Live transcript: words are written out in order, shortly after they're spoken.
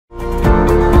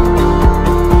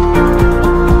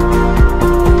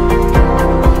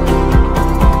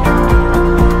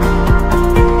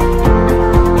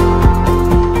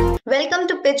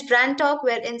BrandTalk,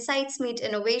 where insights meet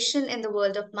innovation in the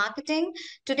world of marketing.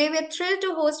 Today, we are thrilled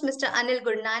to host Mr. Anil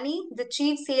Gurnani, the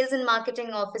Chief Sales and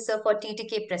Marketing Officer for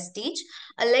TTK Prestige,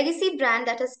 a legacy brand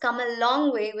that has come a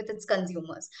long way with its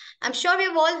consumers. I'm sure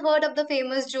we've all heard of the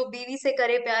famous "Jo बीवी से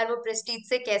करे प्यार वो prestige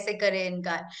से कैसे करे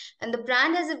इनकार," and the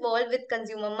brand has evolved with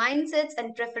consumer mindsets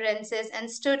and preferences and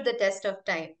stood the test of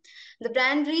time. The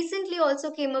brand recently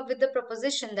also came up with the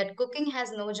proposition that cooking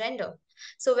has no gender.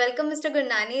 So, welcome, Mr.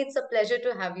 Gurnani. It's a pleasure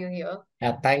to have you here.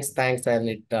 Thanks, and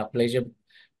it's a pleasure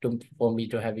for me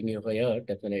to having you here,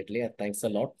 definitely. And thanks a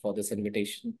lot for this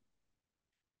invitation.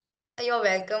 You're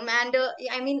welcome. And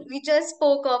we just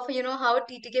spoke of, how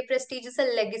TTK Prestige is a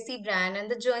legacy brand and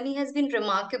the journey has been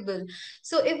remarkable.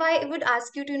 So, if I would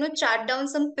ask you to, chart down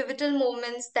some pivotal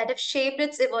moments that have shaped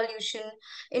its evolution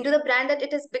into the brand that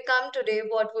it has become today,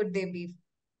 what would they be?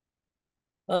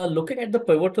 Looking at the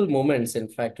pivotal moments, in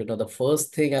fact, the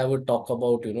first thing I would talk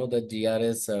about, the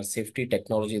GRS safety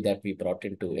technology that we brought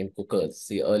into in cookers.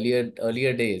 See,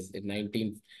 earlier days in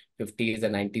 1950s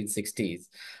and 1960s,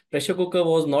 pressure cooker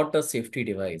was not a safety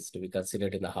device to be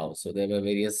considered in the house. So there were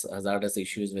various hazardous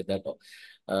issues with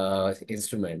that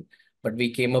instrument. But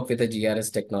we came up with a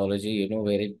GRS technology,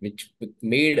 which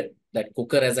made that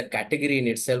cooker as a category in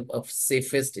itself a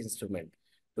safest instrument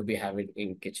to be having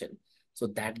in kitchen. So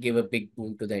that gave a big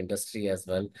boom to the industry as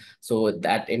well. So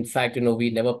that, in fact, we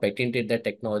never patented that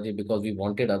technology because we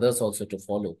wanted others also to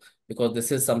follow, because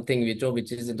this is something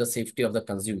which is in the safety of the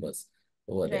consumers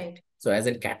over there. Right. So as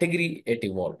a category, it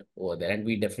evolved over there, and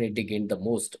we definitely gained the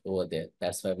most over there.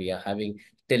 That's why we are having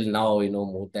till now,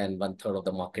 more than 1/3 of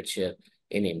the market share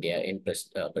in India in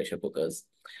pressure cookers.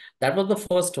 That was the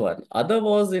first one. Other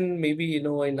was in maybe, in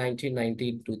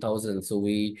 1990, 2000. So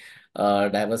we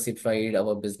diversified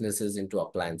our businesses into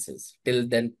appliances. Till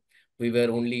then, we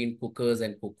were only in cookers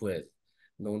and cookware,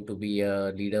 known to be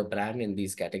a leader brand in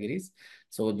these categories.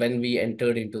 So when we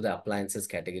entered into the appliances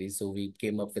category, so we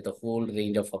came up with a whole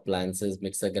range of appliances,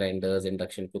 mixer grinders,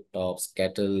 induction cooktops,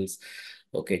 kettles,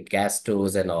 okay, gas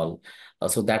stoves and all.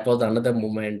 So that was another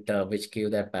moment which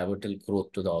gave that pivotal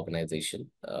growth to the organization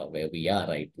where we are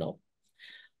right now.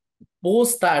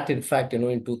 Post that, in fact,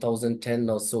 in 2010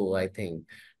 or so, I think,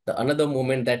 the another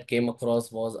moment that came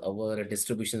across was our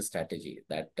distribution strategy,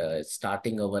 that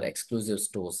starting our exclusive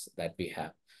stores that we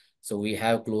have. So we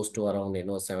have close to around,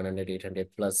 700, 800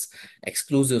 plus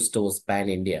exclusive stores pan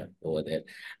India over there.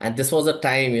 And this was a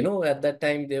time, at that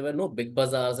time, there were no big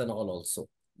bazaars and all also.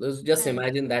 Just Right.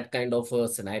 imagine that kind of a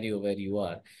scenario where you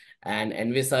are and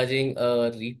envisaging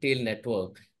a retail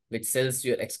network which sells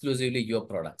your exclusively your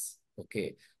products.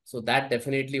 Okay. So that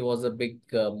definitely was a big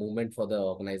movement for the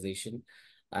organization.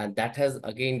 And that has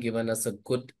again given us a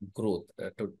good growth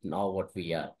to now what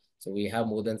we are. So we have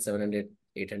more than 700,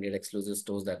 800 exclusive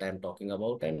stores that I'm talking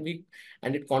about. And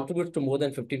it contributes to more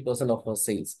than 15% of our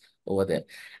sales over there.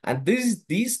 And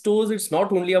these stores, it's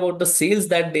not only about the sales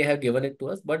that they have given it to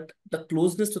us, but the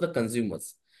closeness to the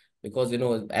consumers. Because,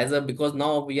 because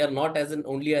now we are not as an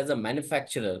only as a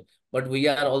manufacturer, but we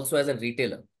are also as a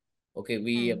retailer. Okay,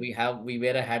 Hmm. we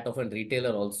wear a hat of a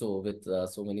retailer also with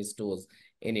so many stores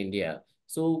in India.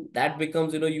 So that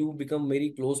becomes, you become very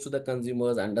close to the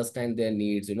consumers, understand their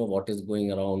needs, what is going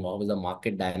around, how is the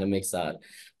market dynamics are.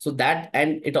 So that,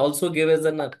 and it also gives us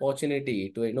an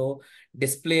opportunity to,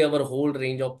 display our whole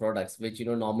range of products, which,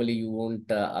 normally you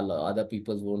won't allow, other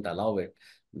people won't allow it,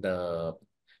 the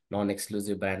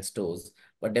non-exclusive brand stores.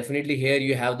 But definitely here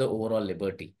you have the overall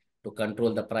liberty to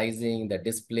control the pricing, the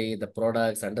display, the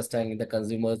products, understanding the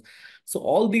consumers. So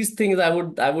all these things I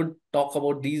would talk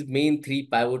about these main three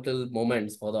pivotal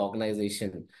moments for the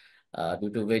organization, due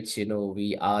to which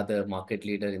we are the market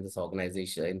leader in this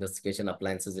organization in the kitchen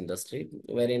appliances industry,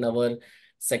 wherein our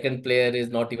second player is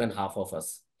not even half of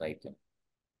us right now.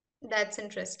 That's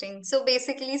interesting. So,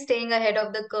 basically, staying ahead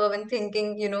of the curve and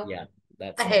thinking, Yeah,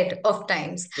 that's right. ahead of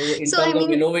times. So in So, terms of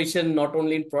innovation, not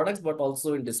only in products, but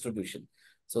also in distribution.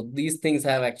 So these things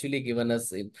have actually given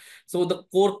us in. So the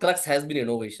core crux has been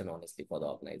innovation, honestly, for the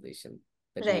organization.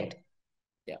 That we, right.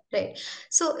 yeah. Right.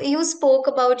 So you spoke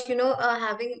about,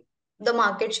 having the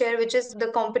market share, which is the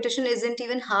competition isn't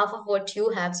even half of what you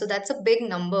have. So that's a big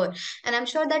number. And I'm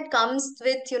sure that comes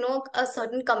with, a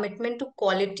certain commitment to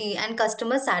quality and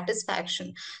customer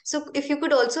satisfaction. So if you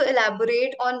could also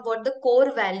elaborate on what the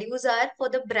core values are for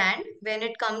the brand when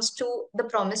it comes to the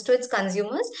promise to its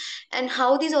consumers and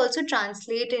how these also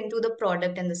translate into the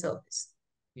product and the service.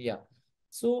 Yeah.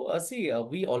 So, see,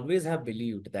 we always have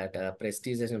believed that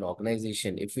Prestige as an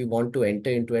organization, if we want to enter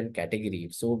into a category,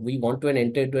 so we want to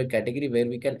enter into a category where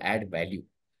we can add value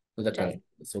to the Right.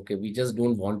 consumers. Okay, we just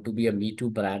don't want to be a Me Too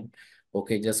brand.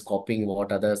 okay, just copying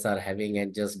what others are having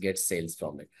and just get sales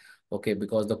from it. Okay,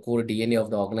 because the core DNA of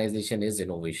the organization is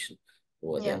innovation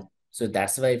over there. Yeah. So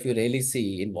that's why if you really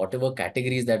see in whatever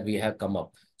categories that we have come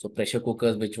up, so pressure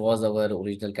cookers, which was our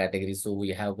original category, so we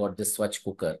have got this Swatch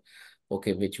cooker,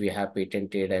 okay, which we have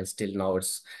patented, and still now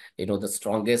it's, the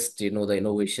strongest, the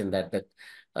innovation that the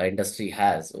industry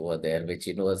has over there, which,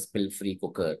 a spill-free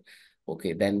cooker.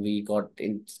 Okay, then we got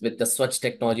in with the Swatch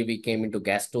technology, we came into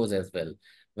gas stoves as well,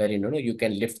 where, you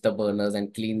can lift the burners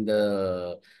and clean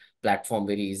the platform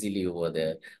very easily over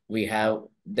there. We have,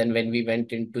 then when we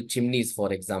went into chimneys,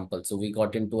 for example, so we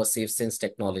got into a safe sense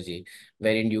technology,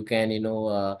 wherein you can,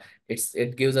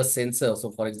 it gives a sensor. So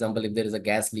for example, if there is a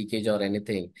gas leakage or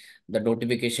anything, the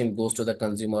notification goes to the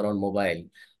consumer on mobile,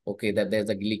 okay, that there's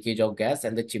a leakage of gas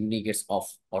and the chimney gets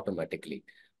off automatically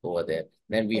over there.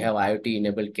 Then we have IoT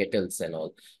enabled kettles and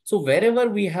all. So wherever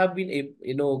we have been,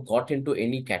 got into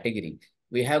any category,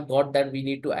 we have got that we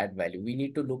need to add value. We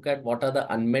need to look at what are the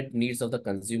unmet needs of the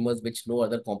consumers, which no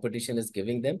other competition is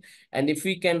giving them. And if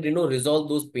we can, resolve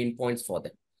those pain points for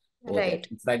them over there. Right.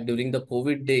 In fact, during the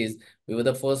COVID days, we were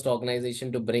the first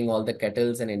organization to bring all the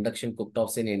kettles and induction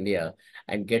cooktops in India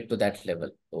and get to that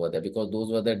level over there, because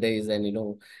those were the days, and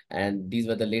and these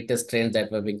were the latest trends that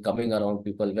were been coming around.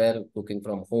 People were cooking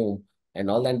from home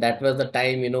and all, and that was the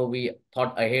time, we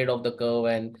thought ahead of the curve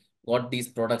and got these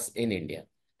products in India.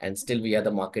 And still we are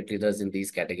the market leaders in these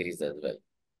categories as well.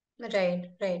 Right,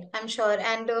 right. I'm sure.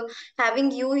 And having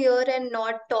you here and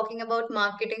not talking about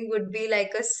marketing would be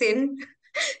like a sin.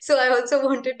 So I also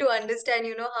wanted to understand,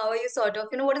 how are you sort of,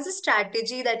 what is the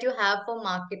strategy that you have for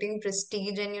marketing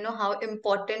Prestige, and, how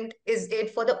important is it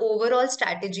for the overall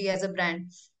strategy as a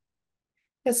brand?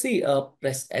 Yeah, see,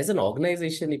 as an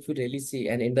organization, if you really see,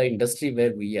 and in the industry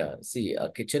where we are, see,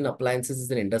 kitchen appliances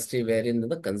is an industry wherein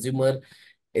the consumer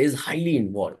is highly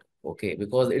involved. Okay,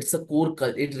 because it's a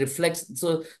it reflects.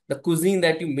 So the cuisine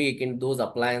that you make in those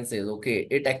appliances, okay,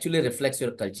 it actually reflects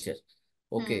your culture.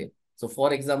 Hmm. Okay, so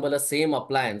for example, a same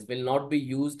appliance will not be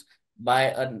used by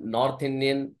a North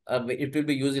Indian. It will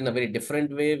be used in a very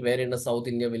different way, where in a South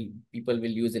India will people will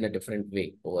use in a different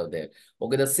way over there.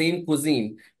 Okay, the same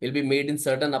cuisine will be made in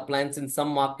certain appliance in some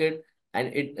market, and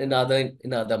it in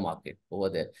other market over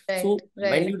there. Right, So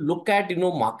when right. you look at,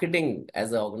 marketing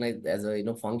as a organized as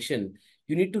a, function,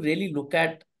 you need to really look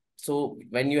at, so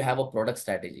when you have a product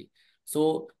strategy.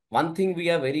 So one thing we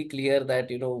are very clear that,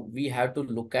 we have to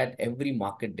look at every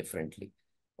market differently.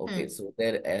 Okay, Hmm. so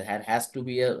there has to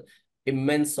be a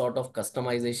immense sort of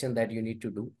customization that you need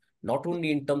to do, not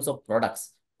only in terms of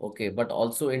products, okay, but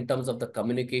also in terms of the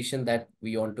communication that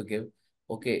we want to give,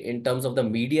 okay, in terms of the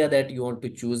media that you want to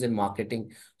choose in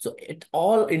marketing. So it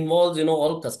all involves,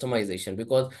 all customization,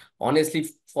 because honestly,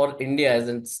 for India as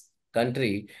a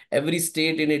country, every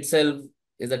state in itself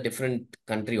is a different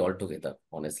country altogether,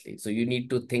 honestly. So you need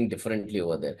to think differently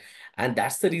over there. And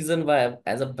that's the reason why,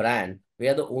 as a brand, we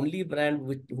are the only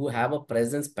brand who have a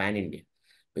presence pan-India.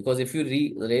 Because if you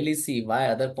really see why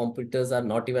other competitors are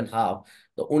not even half,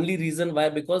 the only reason why,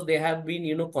 because they have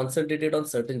been, concentrated on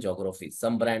certain geographies.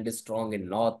 Some brand is strong in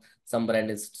north, some brand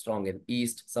is strong in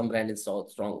east, some brand is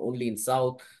strong only in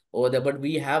south over there. But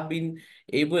we have been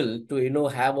able to,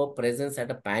 have a presence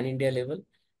at a pan-India level.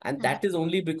 And Hmm. that is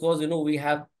only because, we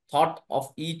have thought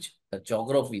of each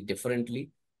geography differently,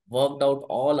 worked out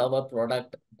all our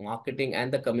product marketing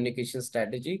and the communication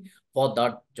strategy for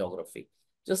that geography.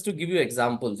 Just to give you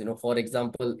examples, for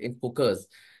example, in cookers,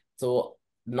 so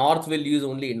north will use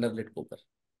only inner lid cooker.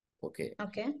 Okay.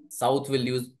 Okay. South will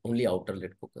use only outer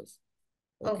lid cookers.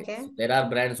 Okay. Okay. So there are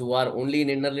brands who are only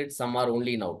in inner lid, some are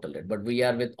only in outer lid, but we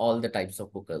are with all the types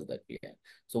of cookers that we have.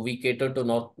 So we cater to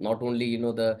not only,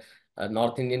 the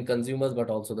North Indian consumers,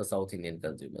 but also the South Indian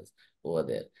consumers over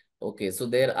there. Okay. So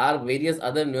there are various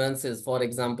other nuances. For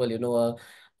example, Andhra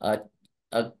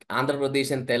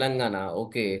Pradesh and Telangana,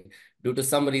 okay, due to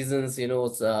some reasons,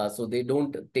 so they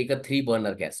don't take a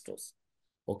three-burner gas stoves.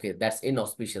 Okay. That's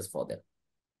inauspicious for them.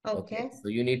 Okay, Okay. so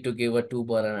you need to give a two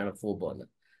burner and a four burner.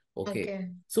 Okay, Okay.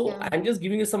 so Yeah. I'm just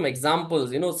giving you some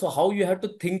examples, so how you have to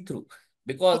think through,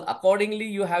 because accordingly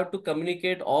you have to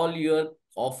communicate all your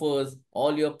offers,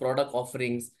 all your product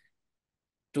offerings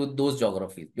to those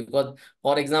geographies. Because,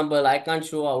 for example, I can't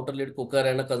show a outer lid cooker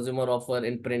and a consumer offer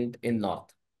in print in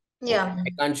North. Okay, Yeah. I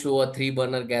can't show a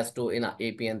three-burner gas stove in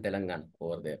AP and Telangana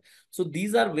over there. So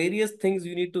these are various things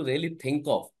you need to really think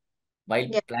of while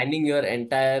Yeah. planning your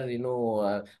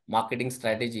entire, marketing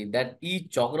strategy, that each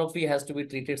geography has to be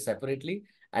treated separately,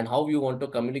 and how you want to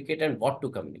communicate and what to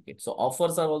communicate. So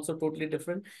offers are also totally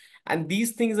different. And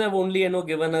these things have only,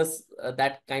 given us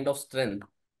that kind of strength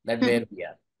that where we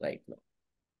are right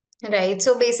now. Right.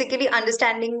 So basically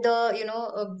understanding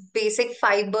the, basic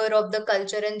fiber of the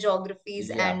culture and geographies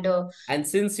Yeah. and And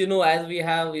since, as we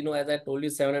have, as I told you,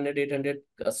 700, 800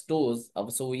 stores,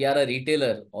 so we are a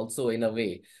retailer also in a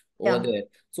way over yeah. there.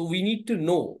 So we need to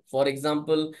know, for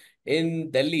example, in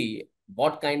Delhi,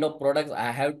 what kind of products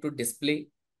I have to display.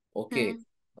 Okay. Hmm.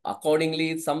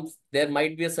 Accordingly, there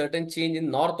might be a certain change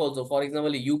in North also. For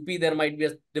example, UP, there might be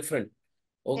a different.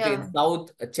 Okay. Yeah.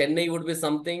 South, Chennai would be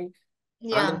something.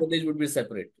 Andhra Yeah. Pradesh would be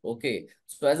separate. Okay.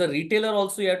 So as a retailer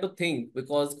also you have to think,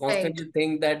 because Right. constantly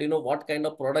think that, what kind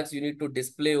of products you need to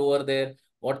display over there,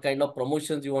 what kind of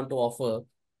promotions you want to offer.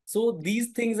 So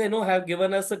these things, have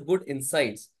given us a good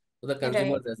insights to the Right.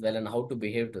 consumers as well and how to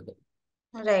behave to them.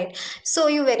 Right. So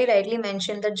you very rightly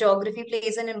mentioned that geography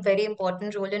plays a very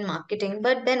important role in marketing,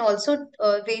 but then also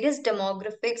various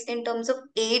demographics in terms of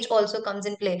age also comes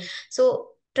in play. So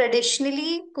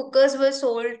traditionally, cookers were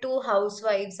sold to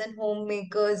housewives and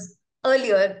homemakers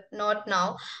earlier, not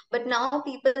now. But now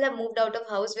people have moved out of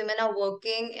house, women are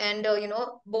working, and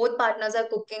both partners are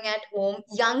cooking at home.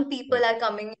 Young people Right. are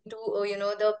coming into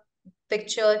the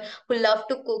picture who love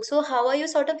to cook. So how are you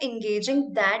sort of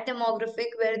engaging that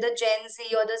demographic where the Gen Z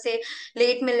or the say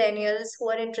late millennials who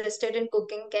are interested in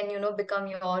cooking can, become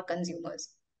your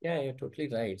consumers? Yeah, you're totally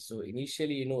right. So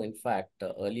initially, in fact,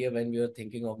 earlier when we were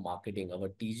thinking of marketing, our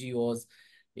TG was,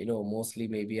 mostly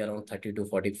maybe around 30 to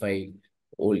 45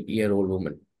 year old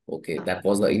woman. Okay, that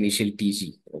was the initial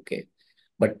TG. Okay.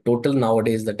 But total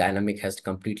nowadays, the dynamic has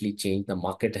completely changed. The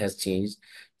market has changed.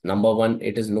 Number one,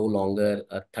 it is no longer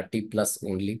a 30 plus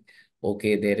only.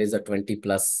 Okay, there is a 20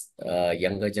 plus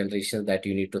younger generation that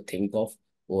you need to think of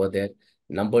over there.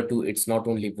 Number two, it's not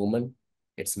only women,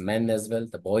 it's men as well,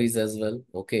 the boys as well.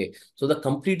 Okay. So the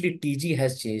completely TG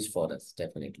has changed for us,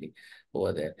 definitely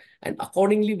over there. And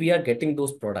accordingly, we are getting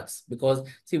those products because,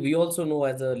 see, we also know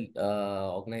as a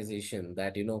organization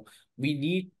that, we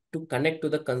need to connect to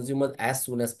the consumers as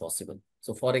soon as possible.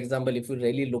 So, for example, if you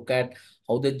really look at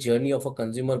how the journey of a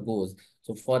consumer goes,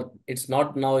 so it's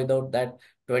not now without that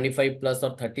 25 plus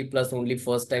or 30 plus only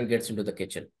first time gets into the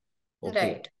kitchen.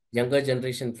 Okay. Right. Younger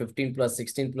generation, 15 plus,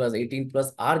 16 plus, 18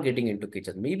 plus are getting into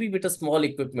kitchen, maybe with a small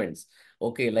equipments,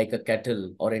 okay, like a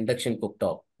kettle or induction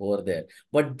cooktop over there.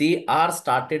 But they are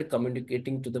started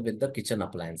communicating with the kitchen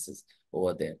appliances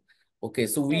over there. Okay,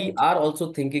 so we Right. are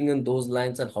also thinking in those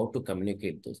lines and how to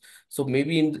communicate those. So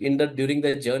maybe in the during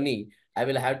the journey, I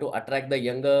will have to attract the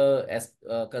younger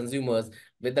consumers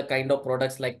with the kind of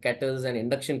products like kettles and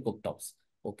induction cooktops.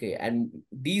 Okay, and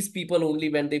these people only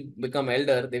when they become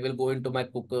elder, they will go into my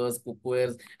cookers,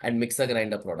 cookwares, and mixer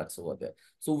grinder products over there.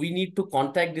 So we need to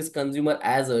contact this consumer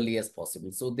as early as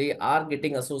possible. So they are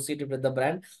getting associated with the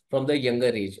brand from the younger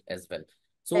age as well.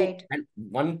 So, Right. and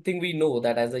one thing we know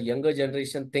that as a younger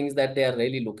generation, things that they are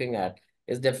really looking at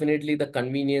is definitely the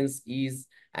convenience, ease,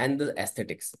 and the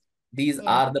aesthetics. These Yeah.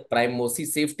 are the prime most. See,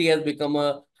 safety has become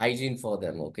a hygiene for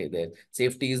them. Okay, their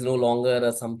safety is no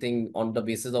longer something on the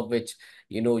basis of which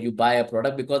you buy a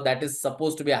product, because that is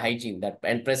supposed to be a hygiene, that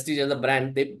and Prestige as a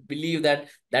brand, they believe that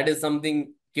that is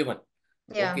something given.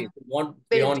 Okay, Yeah. so what Built.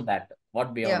 beyond that?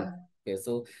 What beyond? Yeah. Okay,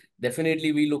 so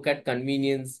definitely we look at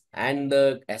convenience and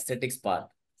the aesthetics part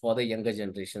for the younger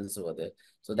generations over there.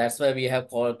 So that's why we have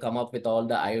come up with all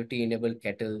the IoT enabled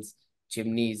kettles,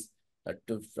 chimneys,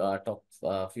 to talk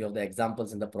a few of the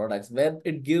examples in the products where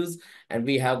it gives. And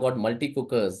we have got multi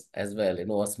cookers as well,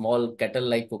 a small kettle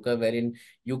like cooker wherein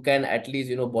you can at least,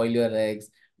 boil your eggs,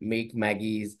 make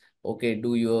Maggies, okay,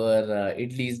 do your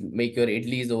idlis, make your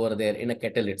idlis over there in a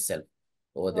kettle itself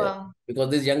over there. Wow. Because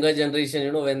this younger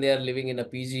generation, when they are living in a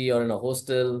PG or in a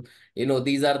hostel,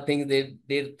 these are things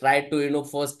they try to,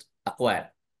 first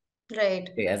acquire, Right.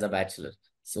 okay, as a bachelor.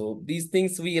 So these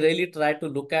things we really try to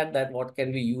look at that what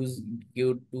can we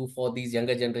you do for these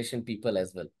younger generation people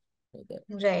as well. Over there.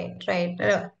 Right,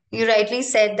 right. You rightly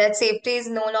said that safety is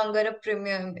no longer a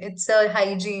premium. It's a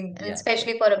hygiene, and Yeah,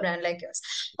 especially for a brand like yours.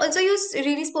 Also, you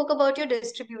really spoke about your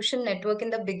distribution network in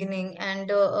the beginning, and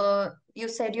you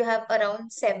said you have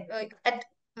around seven.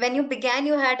 When you began,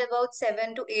 you had about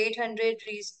 7 to 800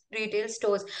 retail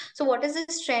stores. So, what is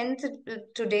the strength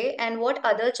today, and what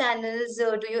other channels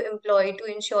do you employ to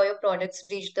ensure your products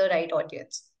reach the right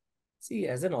audience? see,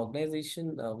 as an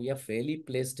organization, we are fairly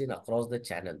placed in across the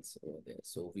channels over there.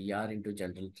 So we are into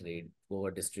general trade,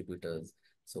 over distributors.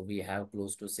 So we have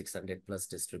close to 600 plus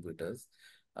distributors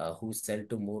who sell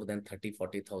to more than 30,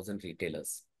 40,000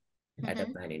 retailers at a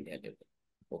Mm-hmm. pan India level.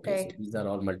 Okay, so Right. these are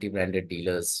all multi-branded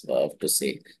dealers to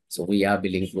say. So we are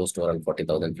billing close to around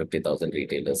 40,000, 50,000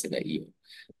 retailers in a year.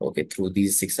 Okay, through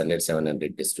these 600,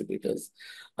 700 distributors.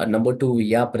 Number two,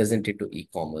 we are present into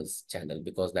e-commerce channel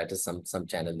because that is some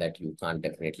channel that you can't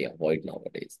definitely avoid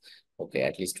nowadays. Okay,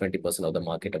 at least 20% of the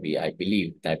market, I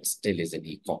believe that still is in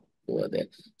e-com over there.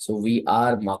 So we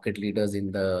are market leaders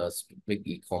in the big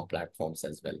e-com platforms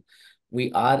as well. We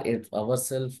are it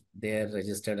ourselves there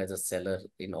registered as a seller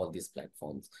in all these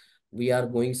platforms. We are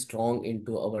going strong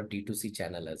into our D2C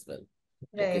channel as well.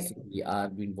 Okay, Right. so we are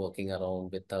been working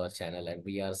around with our channel and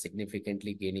we are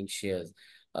significantly gaining shares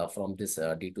from this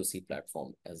D2C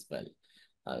platform as well.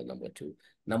 Number two.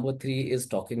 Number three is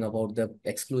talking about the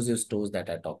exclusive stores that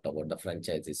I talked about, the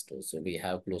franchisee stores. So we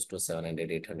have close to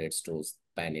 700, 800 stores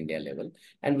pan-India level,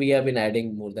 and we have been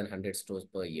adding more than 100 stores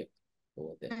per year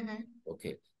over there. Mm-hmm.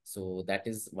 Okay, so that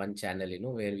is one channel,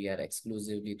 where we are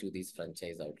exclusively to these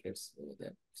franchise outlets over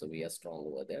there. So we are strong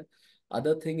over there.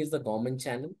 Other thing is the government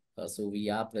channel. So we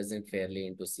are present fairly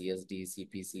into CSD,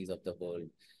 CPCs of the world.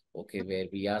 Okay, where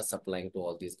we are supplying to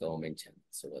all these government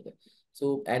channels over there.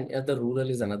 So, and the rural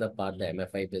is another part, the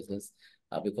MFI business,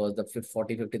 because the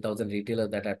 50,000 retailers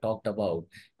that I talked about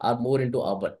are more into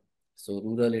urban. So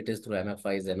rural, it is through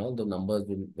MFIs and all the numbers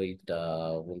won't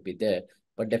be there.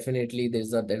 But definitely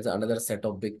there's another set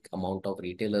of big amount of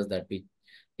retailers that we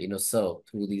serve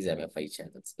through these MFI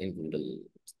channels in rural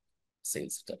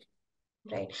sales stuff.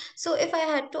 Right. So if I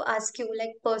had to ask you,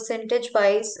 like percentage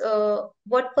wise,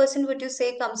 what percent would you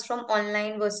say comes from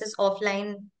online versus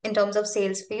offline in terms of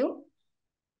sales for you?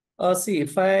 See,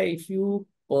 if you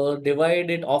divide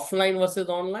it offline versus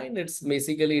online, it's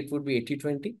basically it would be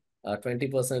 80-20.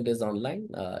 20% is online,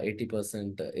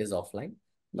 80% is offline.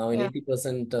 Now in Yeah.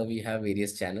 80%, we have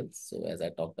various channels. So as I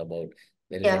talked about,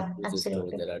 there is Yeah, exclusive stores,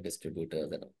 absolutely. there are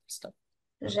distributors and all that stuff.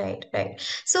 Right, right.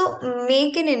 So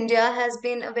Make in India has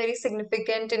been a very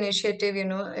significant initiative,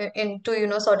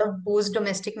 into, sort of boost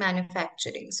domestic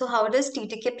manufacturing. So how does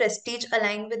TTK Prestige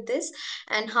align with this,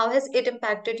 and how has it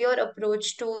impacted your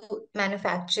approach to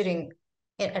manufacturing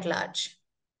at large?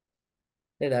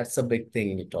 Yeah, that's a big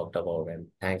thing you talked about, and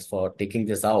thanks for taking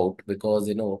this out because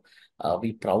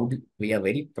we are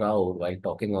very proud while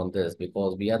talking on this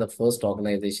because we are the first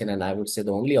organization, and I would say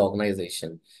the only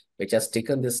organization which has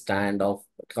taken this stand of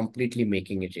completely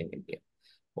making it in India.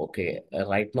 Okay,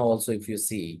 right now also if you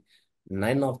see,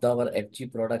 none of our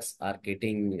FG products are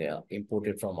getting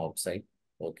imported from outside.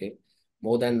 Okay,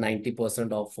 more than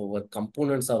 90% of our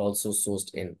components are also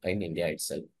sourced in India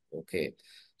itself. Okay,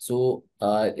 so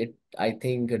I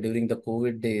think during the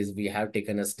COVID days we have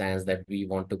taken a stance that we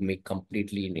want to make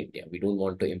completely in India. We don't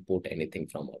want to import anything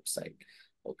from outside.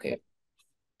 Okay,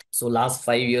 so last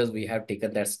 5 years we have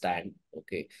taken that stand.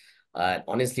 Okay.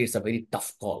 Honestly, it's a very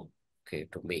tough call, okay,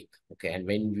 to make. Okay. And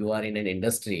when you are in an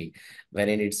industry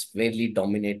wherein it's fairly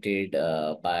dominated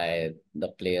by the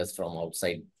players from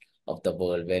outside of the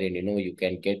world, wherein you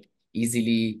can get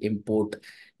easily import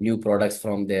new products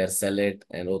from there, sell it,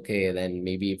 and okay, then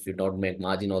maybe if you don't make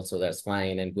margin also, that's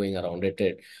fine, and going around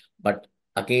it. But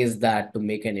against that, to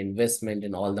make an investment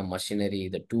in all the machinery,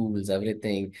 the tools,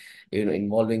 everything,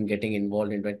 involving getting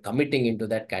involved into it, committing into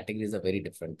that category is a very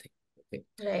different thing. Okay.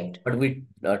 Right, But we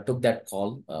took that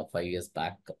call 5 years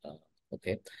back.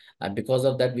 Okay. And because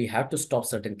of that, we have to stop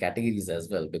certain categories as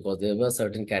well, because there were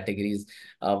certain categories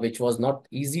which was not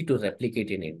easy to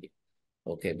replicate in India.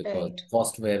 Okay, because right,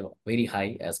 costs were very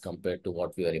high as compared to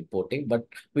what we are importing. But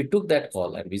we took that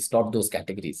call and we stopped those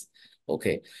categories.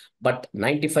 Okay, but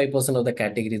 95% of the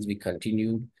categories we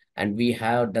continued, and we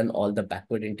have done all the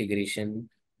backward integration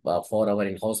for our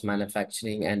in-house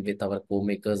manufacturing and with our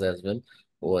co-makers as well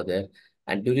over there.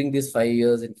 And during these 5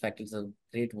 years, in fact, it's a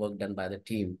great work done by the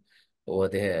team over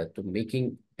there to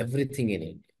making everything in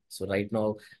India. So right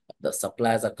now, the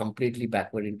suppliers are completely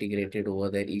backward integrated over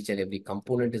there. Each and every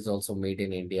component is also made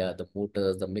in India. The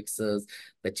motors, the mixers,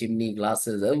 the chimney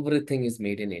glasses, everything is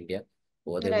made in India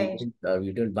over there. right.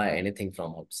 We don't buy anything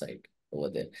from outside over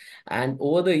there. And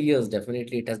over the years,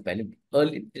 definitely it has been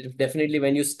early. Definitely,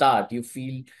 when you start, you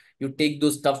feel you take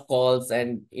those tough calls,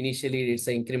 and initially it's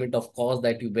an increment of cost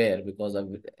that you bear because of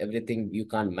everything you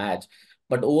can't match.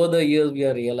 But over the years, we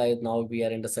are realized now we are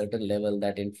in a certain level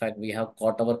that in fact we have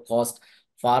caught our cost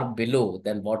far below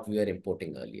than what we were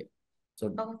importing earlier.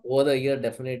 So Oh, over the year,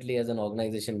 definitely as an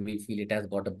organization, we feel it has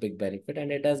got a big benefit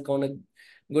and it has gone a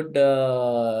good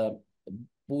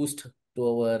boost to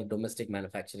our domestic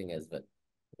manufacturing as well.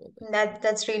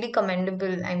 That's really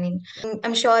commendable. I mean,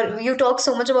 I'm sure you talk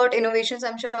so much about innovations.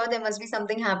 I'm sure there must be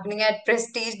something happening at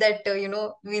Prestige that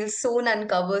we'll soon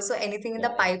uncover. So anything in the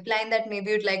Yeah. pipeline that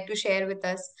maybe you'd like to share with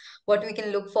us, what we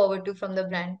can look forward to from the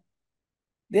brand?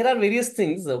 There are various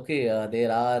things. Okay, there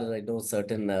are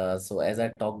certain. So as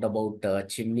I talked about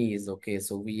chimneys. Okay,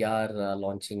 so we are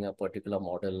launching a particular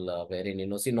model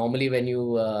wherein see, normally when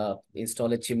you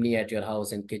install a chimney at your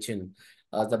house and kitchen,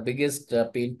 the biggest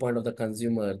pain point of the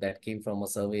consumer that came from a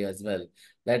survey as well,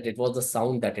 that it was the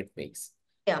sound that it makes.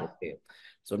 Yeah. Okay,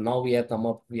 so now we are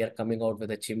coming out with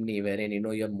a chimney wherein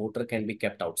your motor can be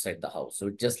kept outside the house. So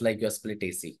it's just like your split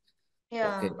AC.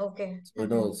 Yeah. Okay. Okay.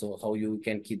 So so how you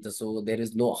can keep so there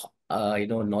is no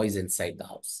noise inside the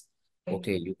house. Right.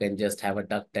 Okay, you can just have a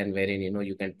duct and wherein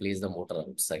you can place the motor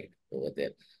outside over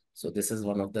there. So this is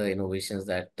one of the innovations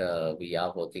that we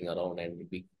are working around and we'll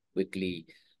be quickly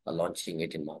launching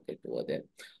it in market over there.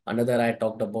 Another I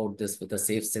talked about this with the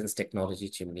Safe Sense technology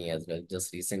chimney as well.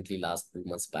 Just recently, last 2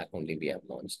 months back only we have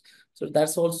launched. So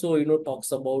that's also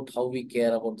talks about how we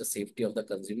care about the safety of the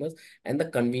consumers and the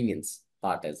convenience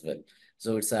part as well.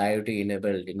 So it's a IoT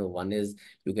enabled. One is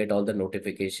you get all the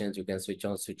notifications, you can switch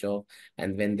on, switch off,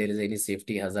 and when there is any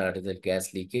safety hazard, is it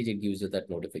gas leakage, it gives you that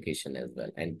notification as well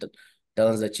and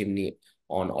turns the chimney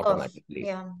on Off. automatically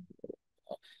Yeah.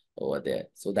 over there.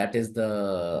 So that is the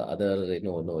other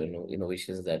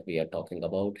innovations that we are talking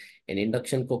about. In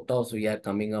induction cooktops, we are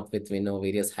coming up with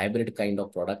various hybrid kind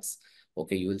of products.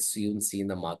 Okay, you will soon see in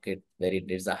the market where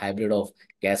it is a hybrid of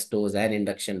gas stoves and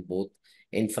induction both,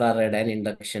 infrared and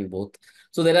induction both.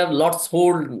 So there are lots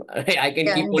whole I can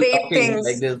Yeah. keep on Great talking like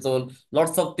things. this. So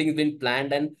lots of things been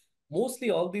planned and mostly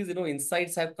all these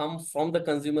insights have come from the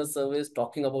consumer service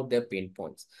talking about their pain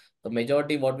points. The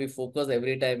majority what we focus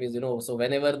every time is so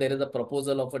whenever there is a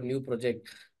proposal of a new project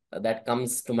that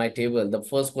comes to my table, the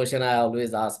first question I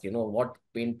always ask, what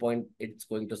pain point it's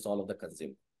going to solve the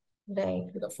consumer.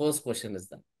 Right. The first question is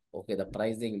that, okay, the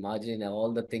pricing, margin, and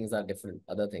all the things are different,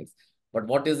 other things. But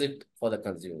what is it for the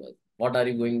consumer? What are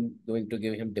you going to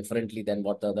give him differently than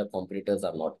what the other competitors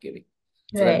are not giving?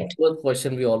 So that's Right. the first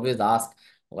question we always ask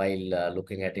while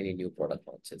looking at any new product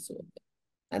launches. So,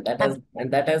 and that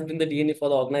has been the DNA for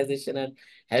the organization and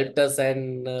helped us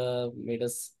and made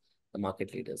us the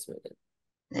market leaders with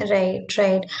it. Right.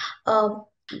 Right. Um,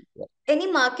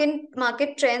 any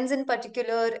market trends in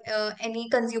particular, any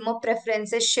consumer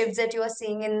preferences shifts that you are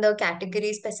seeing in the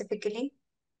category specifically?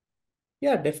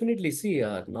 Yeah, definitely. See,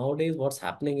 nowadays what's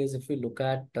happening is if you look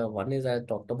at one is I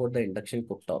talked about the induction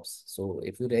cooktops. So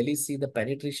if you really see the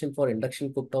penetration for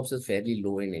induction cooktops is fairly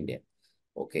low in India.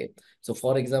 Okay. So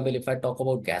for example, if I talk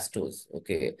about gas stoves,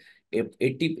 okay, if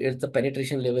the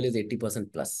penetration level is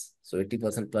 80% plus. So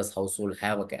 80% plus household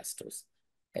have a gas stoves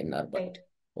in urban. Right.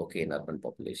 Okay, in urban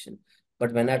population.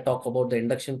 But when I talk about the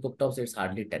induction cooktops, it's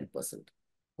hardly 10%.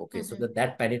 Okay, so Mm-hmm.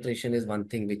 that penetration is one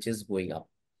thing which is going up.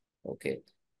 Okay.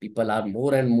 People are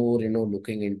more and more,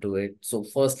 looking into it. So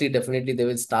firstly, definitely they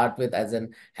will start with as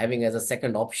an having as a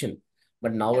second option.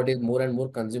 But Yeah. nowadays, more and more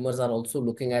consumers are also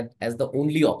looking at as the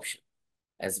only option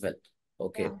as well. Yeah.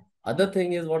 Okay. Other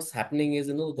thing is what's happening is,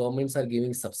 governments are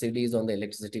giving subsidies on the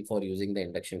electricity for using the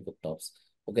induction cooktops.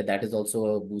 Okay. That is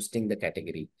also boosting the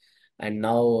category. And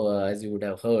now, as you would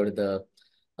have heard,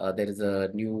 there is a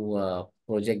new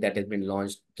project that has been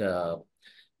launched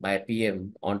by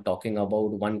PM on talking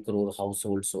about 1 crore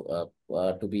households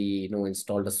to be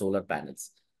installed the solar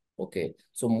panels. Okay,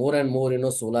 so more and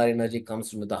more solar energy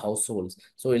comes into the households,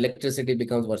 so electricity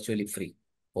becomes virtually free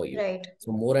for you. Right.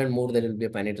 So more and more there will be a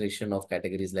penetration of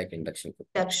categories like induction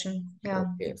cooktops. Production. Yeah.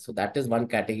 Okay, so that is one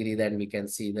category. Then we can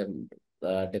see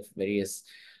the various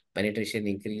penetration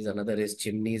increase. Another is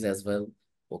chimneys as well.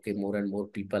 Okay, more and more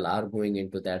people are going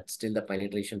into that. Still, the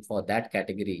penetration for that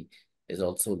category is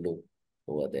also low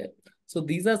over there. So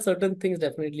these are certain things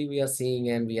definitely we are seeing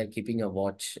and we are keeping a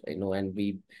watch, and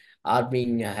we are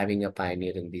being having a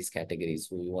pioneer in these categories.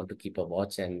 So we want to keep a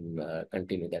watch and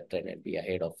continue that trend and be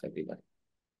ahead of everyone.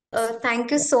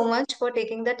 Thank you so much for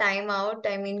taking the time out.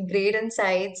 I mean, great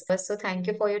insights. So thank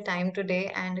you for your time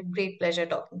today and a great pleasure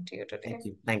talking to you today. Thank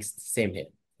you. Thanks. Same here.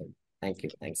 Thank you.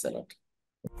 Thanks a lot.